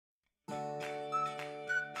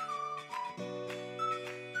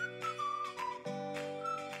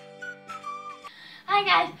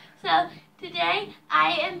Hi guys, so today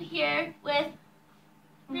I am here with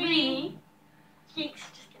Rini. Jinx,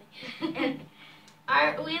 just kidding.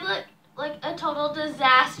 And we look like a total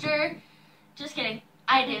disaster. Just kidding.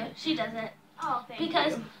 I do. She doesn't. Oh, thank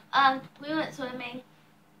because, you. we went swimming.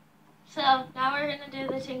 So now we're gonna do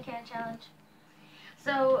the tin can challenge.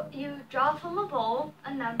 So you draw from a bowl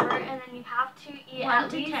a number, and then you have to eat 1 at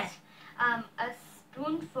to least 10. A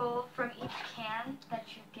spoonful from each can that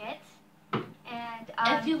you get. And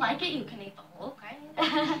if you like it, you can eat the whole can.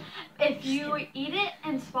 if you eat it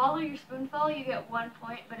and swallow your spoonful, you get 1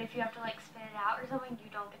 point. But if you have to like spit it out or something, you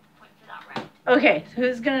don't get the point for that round. Okay, so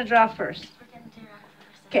who's gonna draw first? We're gonna do rock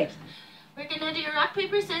paper scissors. Okay. We're gonna do rock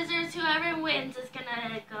paper scissors. Whoever wins is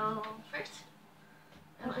gonna go first.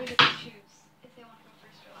 And they get to choose if they want to go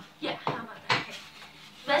first or last. Yeah, how about that? Okay.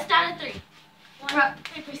 Best out of 3. Rock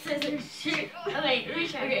paper scissors shoot. Oh wait,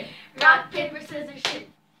 retry. Okay. Rock paper scissors shoot.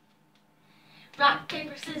 Rock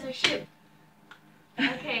paper scissors shoot.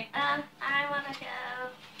 Okay. I wanna go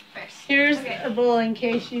first. Here's Okay. a bowl in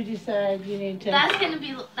case you decide you need to. That's gonna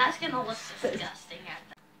look disgusting at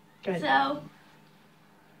that. Go ahead. So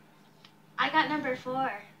I got number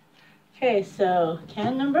 4. Okay, so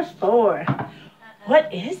can number 4.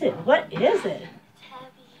 What is it? What is it? It's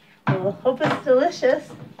heavy. Well, hope it's delicious.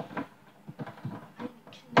 I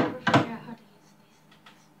can never figure out how to use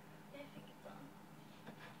these things. I think it's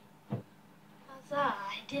on. Huzzah, I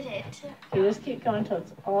did it. You just keep going until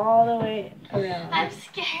it's all the way around. I'm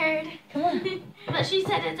scared. Come on. But she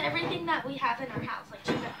said it's everything that we have in our house. Like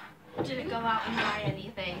she didn't go out and buy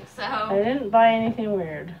anything, so. I didn't buy anything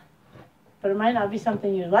weird. But it might not be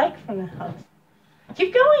something you like from the house.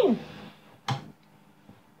 Keep going.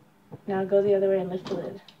 Now go the other way and lift the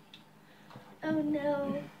lid. Oh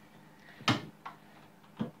no. Oh.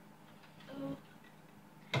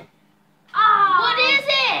 Ah! What is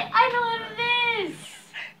it? I know what it is.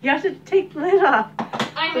 You have to take the lid off.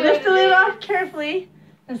 I know Lift the what it lid is. off carefully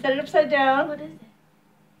and set it upside down. What is it?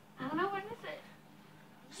 I don't know what is it.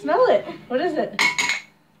 Smell it. What is it?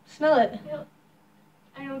 Smell it.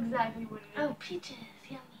 I know exactly what it is. Oh, peaches.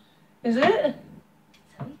 Yummy. Is it?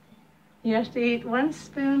 Something. You have to eat 1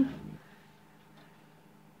 spoon.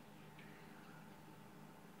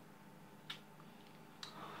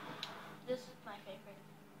 This is my favorite.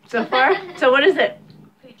 So far? So what is it?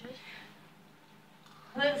 Peaches.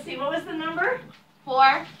 Let's see. What was the number?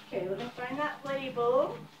 4. Okay, let me find that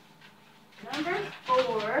label. Number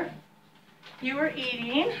 4. You were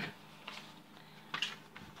eating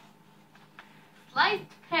Sliced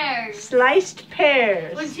pears. sliced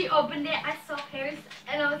pears. When she opened it, I saw pears,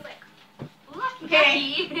 and I was like, lucky.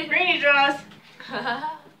 Okay, Rini draws.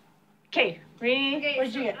 Okay, Rini, Okay,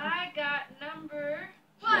 what'd so you get? I got number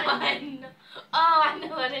 1. 1. Oh, I know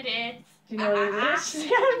what it is. Do you know what it is? I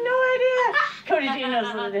have no idea. Cody G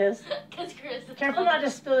knows what it is. Because Chris is Careful not to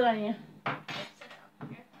spill it on you. I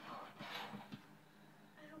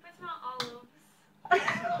hope it's not olives.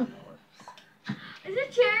 Is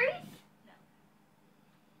it cherries?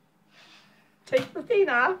 Take the thing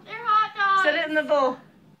off. They're hot dogs. Set it in the bowl.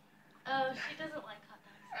 Oh, she doesn't like hot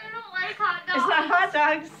dogs. I don't like hot dogs. It's not hot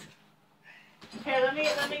dogs. Here, let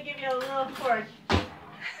me give you a little fork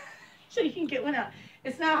so you can get one out.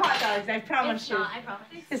 It's not hot dogs, I promise It's you. not, I promise.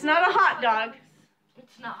 It's not a hot dog.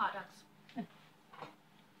 It's not hot dogs.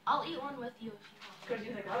 I'll eat one with you if you want.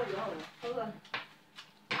 Cody's like, oh, hold on.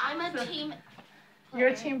 I'm a team You're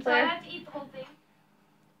a player. team So I player? have to eat the whole thing.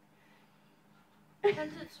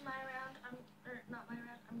 Since it's my round, not my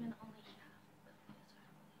round, I'm gonna only eat half.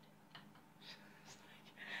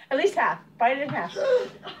 At least half. Bite it in half. It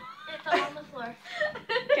fell on the floor.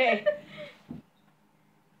 Okay.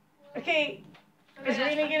 Okay. Is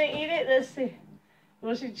Rena gonna eat it? Let's see.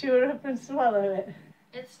 Will she chew it up and swallow it?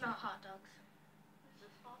 It's not hot dogs. Is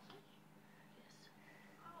this sausage?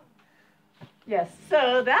 Yes. Yes.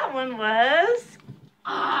 So that one was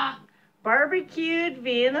Ah! barbecued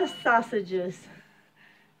Vienna sausages.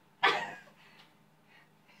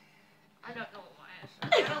 I don't know why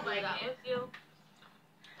I don't like that with you.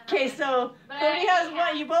 Okay, so But Cody I has ate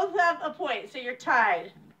 1. You both have a point, so you're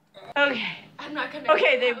tied. Okay. I'm not gonna.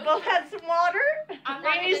 Okay, they do that both with had some water. I'm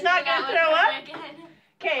not Rainey's gonna not do that gonna throw up. with him again.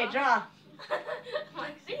 Okay, draw. I'm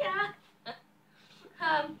like, see ya.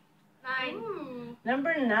 9. Ooh.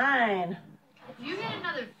 Number 9. If you get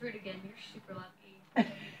another fruit again, you're super lucky.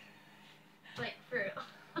 Like fruit.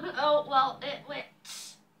 Oh well, it went.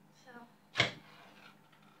 So.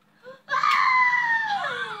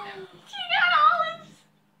 She got olives.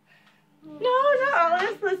 No, not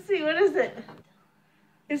olives. Let's see. What is it?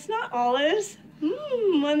 It's not olives.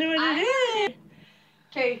 Wonder what it is.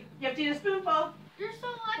 Okay, you have to eat a spoonful. You're so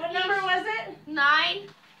lucky. What number was it? 9.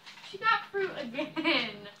 She got fruit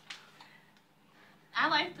again. I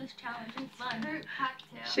like this challenge. It's fun. Fruit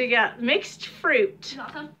cocktail. She got mixed fruit. You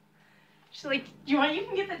want some? She's like, you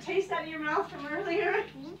can get the taste out of your mouth from earlier?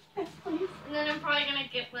 Mm-hmm. Yes, please. And then I'm probably gonna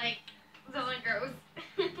get like something gross.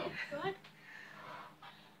 Go ahead.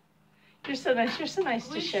 You're so nice. You're so nice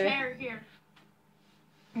We to share. share here.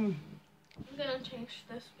 Mm. I'm gonna change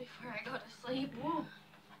this before I go to sleep. Ooh.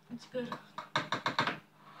 It's good.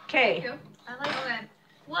 Okay. I like that.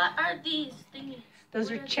 What are these thingies? Those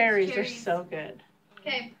What are are these cherries. They're cherries? so good.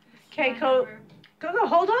 Okay. Okay, Go,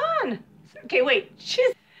 hold on. Okay, wait.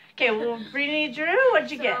 Okay, well, Brittany Drew,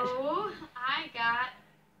 what'd you get? So, I got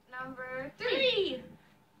number 3.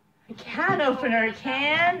 A can opener.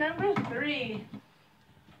 Can number 3.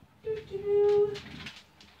 Doo-doo.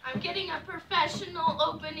 I'm getting a professional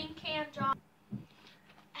opening can job.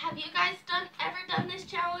 Have you guys ever done this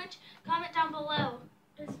challenge? Comment down below.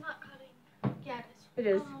 It's not cutting. Yeah, it is. It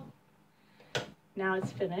is. Oh. Now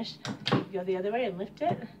it's finished. Go the other way and lift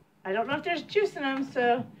it. I don't know if there's juice in them,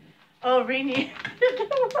 so. Oh, Rini, you're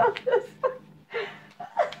gonna love this one.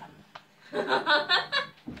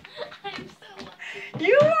 I'm so lucky.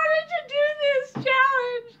 You wanted to do this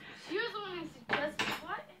challenge. She was the one who suggested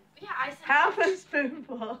what? Yeah, I said Half a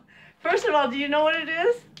spoonful. First of all, do you know what it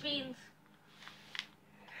is? beans.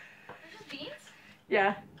 There's just beans?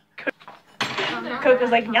 Yeah. Uh-huh. Coco's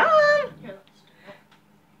like, yum. Here, let's do it.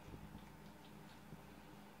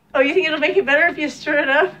 Oh, you think it'll make it better if you stir it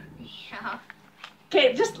up? Yeah.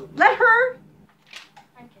 Okay, just let her.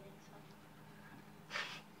 I'm kidding. So.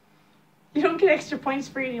 You don't get extra points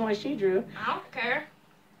for eating what she drew. I don't care.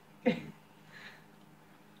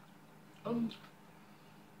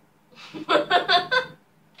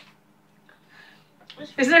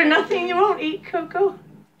 Is there nothing you won't eat, Coco?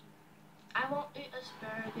 I won't eat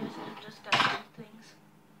asparagus and disgusting things.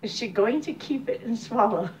 Is she going to keep it and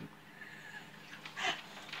swallow?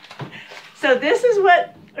 So this is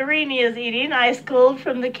what Irini is eating, ice cold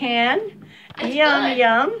from the can. It's Yum, good.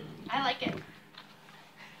 yum. I like it.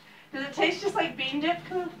 Does it taste just like bean dip,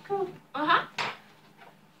 Coco? Uh-huh.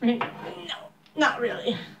 No, not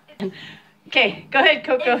really. Okay, go ahead,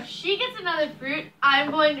 Coco. If she gets another fruit, I'm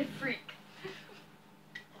going to freak.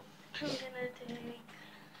 I'm gonna take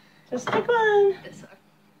Just pick one. this one.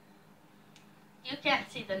 You can't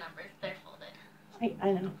see the numbers. They're folded.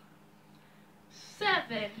 I know.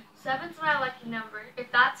 7. 7's my lucky number.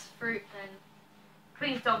 If that's fruit, then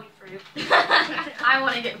please don't be fruit. I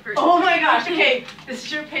want to get fruit. Oh my gosh, okay. This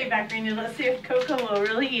is your payback, Irini. Let's see if Coco will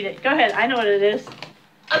really eat it. Go ahead, I know what it is.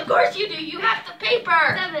 Of course you do. You have the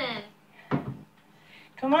paper. 7.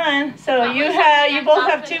 Come on. So Probably you something both I'm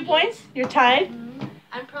have not 2 gonna points. You're tied.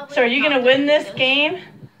 I'm probably So are you not gonna win eat this game?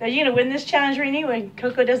 Are you gonna win this challenge, Rini, when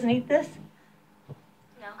Coco doesn't eat this?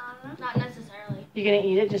 No, not necessarily. You're gonna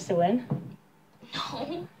eat it just to win?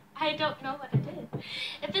 No, I don't know what it is.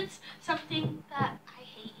 If it's something that I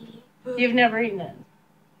hate eating, You've never eaten it.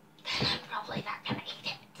 then I'm probably not gonna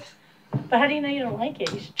eat it. But how do you know you don't like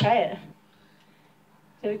it? You should try it.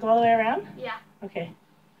 Did it go all the way around? Yeah. Okay.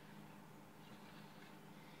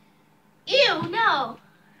 Ew, no.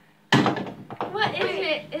 What is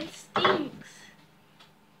it? It stinks.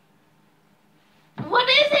 What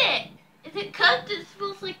is it? Is it cooked? It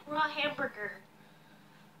smells like raw hamburger.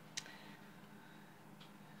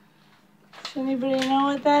 Does anybody know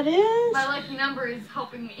what that is? My lucky number is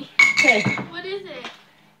helping me. Okay. What is it?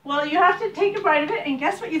 Well, you have to take a bite of it and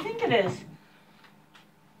guess what you think it is.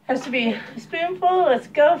 Has to be a spoonful. Let's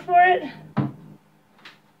go for it.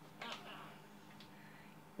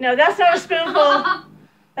 No, that's not a spoonful.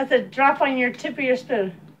 That's a drop on your tip of your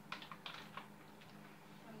spoon.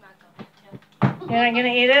 I'm not going to. You're not gonna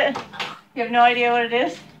eat it? You have no idea what it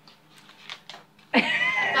is?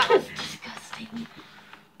 That was disgusting.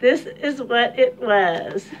 This is what it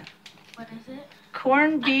was. What is it?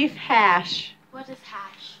 Corned beef hash. What is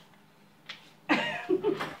hash?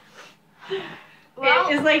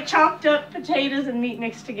 It is like chopped up potatoes and meat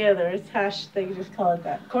mixed together. It's hash, they just call it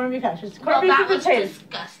that. Corned beef hash. It's corned beef that and was potatoes.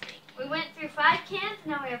 disgusting. We went through 5 cans,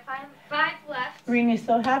 now we have five left. Rini's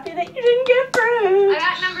so happy that you didn't get fruit. I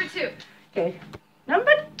got number 2. Okay.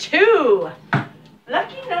 Number 2.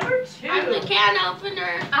 Lucky number 2. I'm the can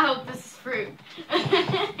opener. I hope this is fruit.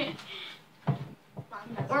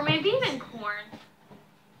 Or maybe even corn.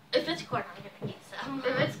 If it's corn, I'm gonna eat some.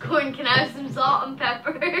 If it's corn, can I have some salt and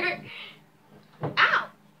pepper? Ow!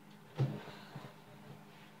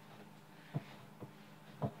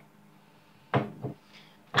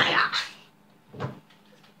 Ah.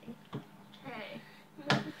 Okay. I'm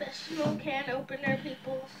a professional can opener,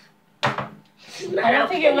 people. I don't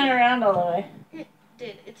think it went around all the way. It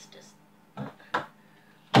did. It's just.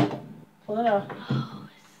 Pull it off. Oh,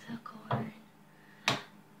 it's the corn.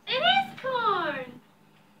 It is corn.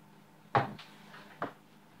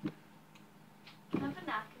 Can I have a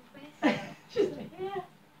napkin, please? She's like, yeah.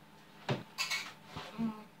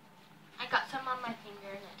 I got some on my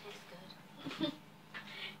finger and it tastes good.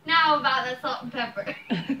 Now about the salt and pepper.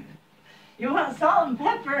 You want salt and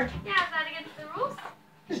pepper? Yeah, is that against the rules?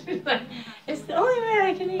 She's like, it's the only way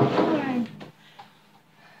I can eat corn.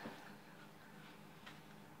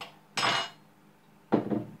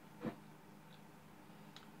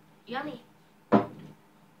 Yummy.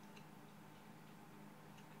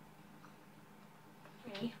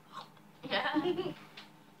 Ready? Yeah.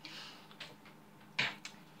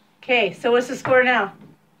 Okay, so what's the score now?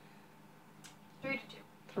 3-2.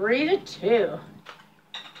 3-2. I'm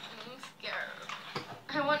scared.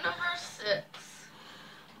 I want number 6.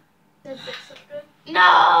 Is 6 so good?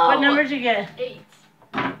 No! What number did you get? 8.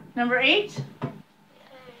 Number 8?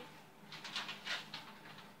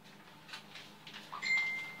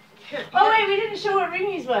 Oh wait, we didn't show what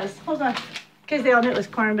Rini's was. Hold on. Because they all knew it was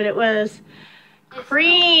corn, but it was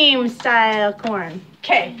cream style corn.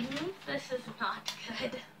 Okay. This is not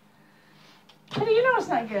good. How do you know it's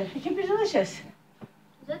not good? It can be delicious.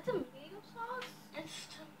 Is that tomato sauce? It's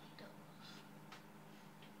tomatoes.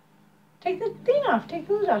 Take the thing off. Take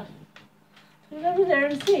the lid off. Put it over there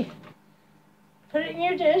and see. Put it in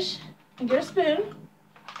your dish and get a spoon.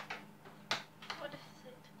 What is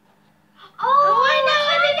it? Oh, I know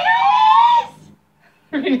what it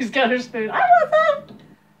is! Rini's got her spoon. I want that.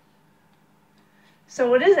 So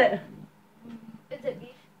what is it? Is it beef?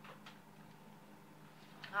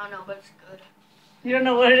 I don't know, but it's good. You don't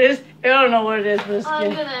know what it is? I don't know what it is, but it's I'm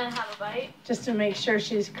good. gonna have a bite. Just to make sure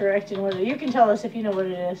she's correct in what it is. You can tell us if you know what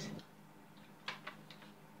it is.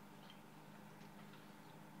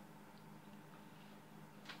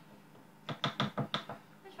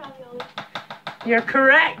 It's ravioli. You're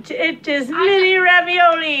correct. It is mini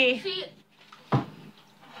ravioli. See,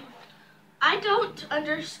 I don't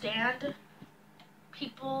understand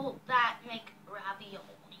people that make ravioli.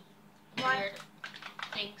 Weird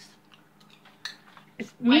things.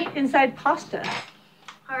 It's meat inside pasta.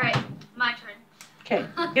 Alright, my turn. Okay.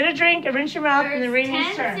 Get a drink and rinse your mouth and then There's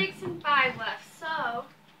Rini's 10, turn. 6, and 5 left, so...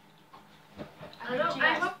 I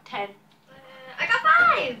hope 10. I got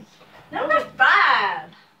 5! Number 5.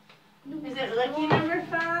 Is it lucky number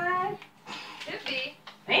 5? Could be.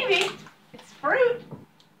 Maybe. It's fruit.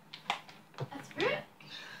 That's fruit.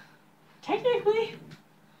 Technically.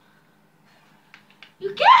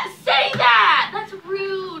 You can't say that! That's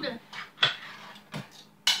rude.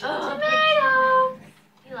 Tomatoes!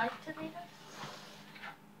 You like tomatoes?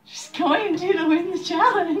 She's going to win the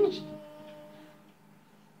challenge.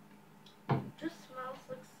 Just smells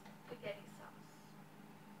like spaghetti sauce.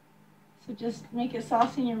 So just make a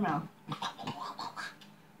sauce in your mouth. And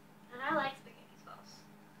I like spaghetti sauce.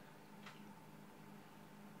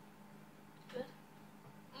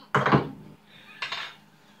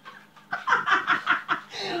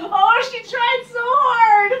 Oh, she tried so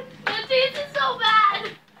hard. The taste is so bad.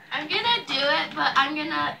 I'm gonna do it, but I'm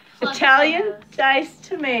gonna plug Italian my nose. diced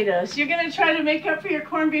tomatoes. You're going to try to make up for your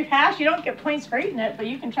corned beef hash. You don't get points for eating it, but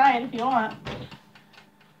you can try it if you want.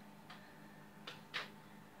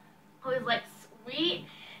 Oh, it's like sweet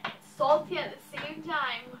and salty at the same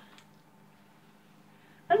time.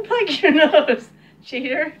 Unplug your nose,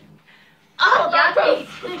 cheater. Oh, that Yucky.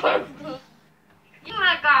 tastes. You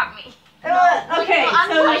might got me. Okay, so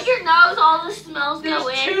Unplug there's, your nose, all the smells there's go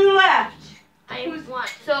in. 2 left. I want.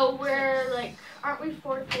 So we're like, aren't we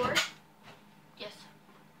 4-4? Yes.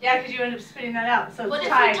 Yeah, because you end up spitting that out, so What it's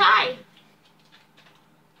if tied. we tie?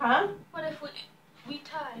 Huh? What if we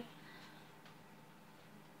tie?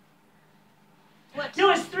 What?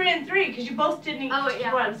 No, it's 3 and 3 because you both didn't eat Oh, wait,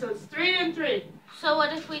 yeah. 1, so it's 3 and 3. So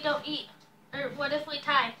what if we don't eat? Or what if we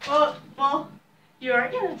tie? Well, you are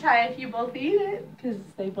gonna tie if you both eat it because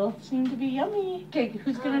they both seem to be yummy. Okay,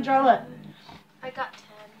 who's gonna draw what? I got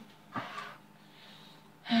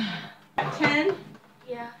 10. 10.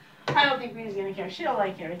 Yeah. I don't think Rita's gonna care. She'll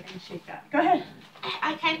like everything she got. Go ahead.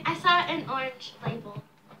 I saw an orange label.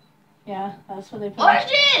 Yeah, that's what they put. on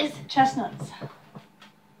Oranges! chestnuts.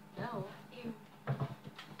 No. Ew.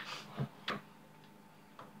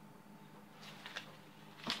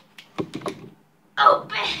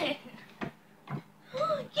 Open!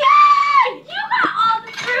 Yeah! You got all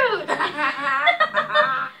the fruit!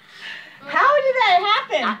 How did that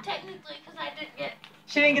happen? Not technically, because I didn't get...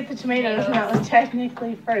 She didn't get the tomatoes, and that was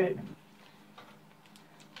technically fruit.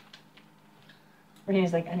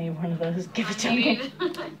 Renee's like, I need one of those. Give it to me.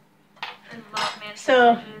 I love mandarin So,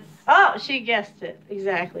 oranges. oh, she guessed it.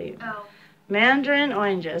 Exactly. Oh. Mandarin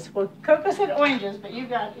oranges. Well, Coco said oranges, but you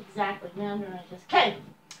got exactly mandarin oranges. Okay.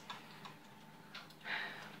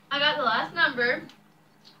 I got the last number.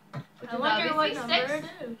 Which I is wonder what obviously number 6.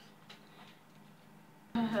 it is.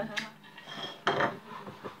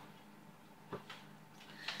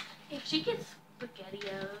 If she gets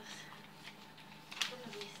SpaghettiOs,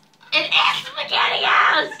 it is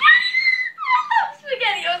SpaghettiOs!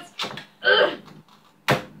 SpaghettiOs! Ugh.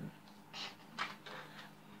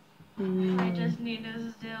 I just need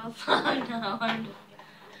to steal some. No, I'm just kidding.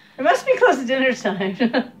 It must be close to dinner time.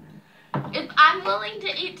 If I'm willing to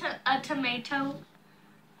eat a tomato,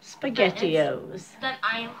 SpaghettiOs. then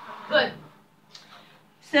I am good.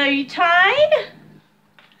 So you tied?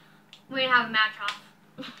 We have a match off.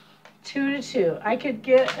 2-2. I could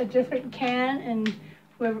get a different can and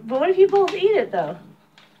whoever, but what if you both eat it though?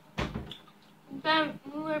 Then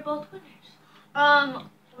we're both winners.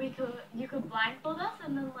 You could blindfold us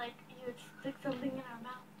and then like you would stick something in our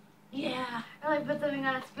mouth. Yeah. Or like put something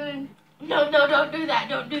on a spoon. No, don't do that.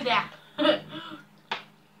 Don't do that.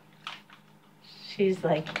 She's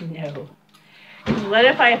like, no. What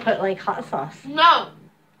if I put like hot sauce? No.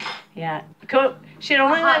 Yeah. She'd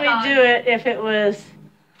only A let hot me dog. do it if it was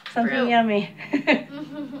something Fruit. yummy.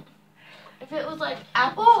 If it was like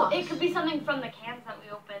apple Oh, sauce. it could be something from the cans that we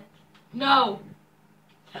opened. No.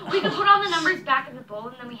 We could put all the numbers back in the bowl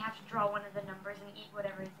and then we have to draw one of the numbers and eat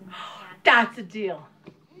whatever is in the can. That's a deal.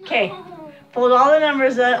 Okay. No. Fold all the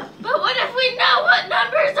numbers up. But what if we know what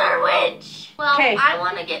numbers are which? Well, 'Kay. I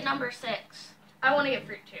want to get number 6. I want to get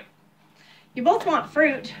fruit too. You both want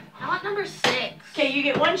fruit. I want number 6. Okay, you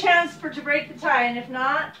get one chance to break the tie, and if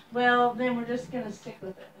not, well, then we're just gonna stick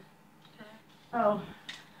with it. Oh,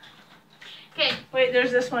 Okay. wait,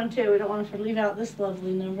 there's this one too. We don't want to leave out this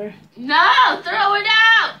lovely number. No, throw it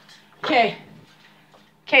out. Okay.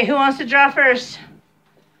 Okay, who wants to draw first?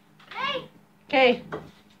 Hey. Okay.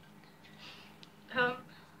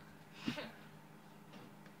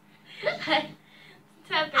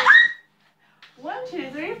 Seven. 1, 2,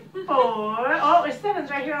 3, 4. Oh, it's 7's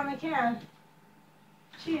right here on the can.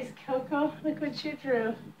 Jeez, Coco, look what you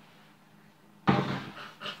drew.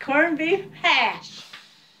 Corned beef hash.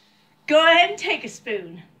 Go ahead and take a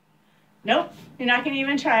spoon. Nope, you're not going to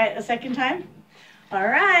even try it a second time? All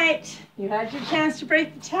right, you had your chance to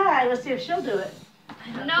break the tie. Let's see if she'll do it.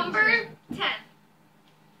 Number 10.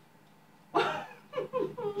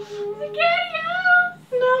 SpaghettiOs.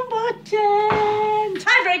 Number 10.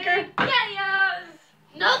 Tiebreaker. SpaghettiOs.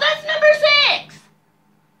 No, that's number 6.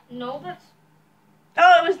 No, that's...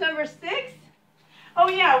 Oh, it was number 6? Oh,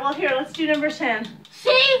 yeah, well, here, let's do number 10.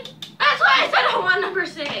 See? That's why I said I want number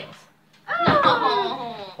 6.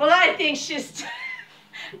 No. Well, I think she's...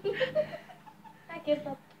 I give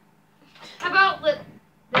up. How about this?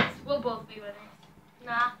 We'll both be winners.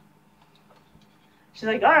 Nah. She's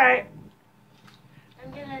like, all right.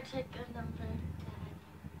 I'm going to take a number 10.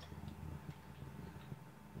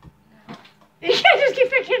 You can't just keep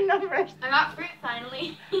picking numbers. I got fruit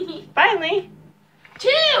finally. Finally. 2.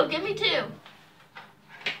 Give me 2.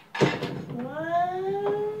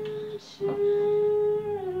 1,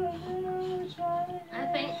 2. I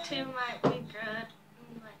think 2 might be good.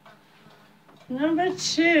 Number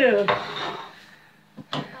 2.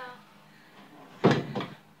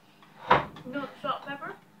 No salt,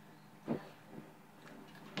 pepper.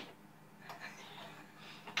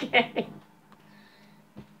 Okay.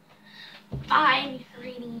 Fine,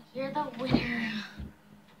 Greenie, you're the winner.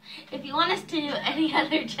 If you want us to do any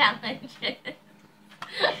other challenges,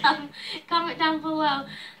 comment down below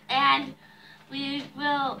and we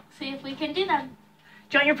will see if we can do them.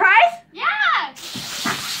 Do you want your prize? Yeah!